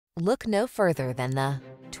Look no further than the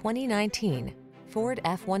 2019 Ford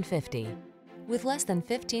F-150. With less than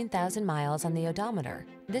 15,000 miles on the odometer,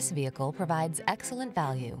 this vehicle provides excellent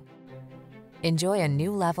value. Enjoy a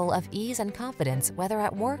new level of ease and confidence whether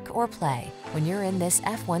at work or play when you're in this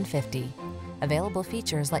F-150. Available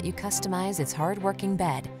features let you customize its hard-working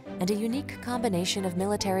bed, and a unique combination of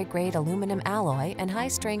military-grade aluminum alloy and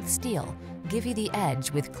high-strength steel give you the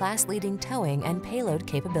edge with class-leading towing and payload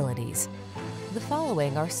capabilities. The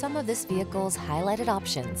following are some of this vehicle's highlighted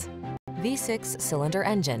options: V6 cylinder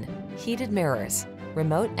engine, heated mirrors,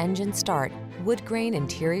 remote engine start, wood grain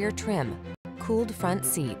interior trim, cooled front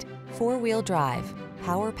seat, four-wheel drive,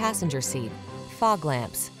 power passenger seat, fog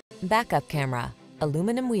lamps, backup camera,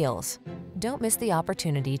 aluminum wheels. Don't miss the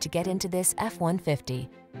opportunity to get into this F-150,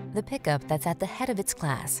 the pickup that's at the head of its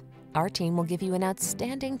class. Our team will give you an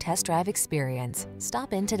outstanding test drive experience.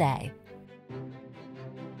 Stop in today.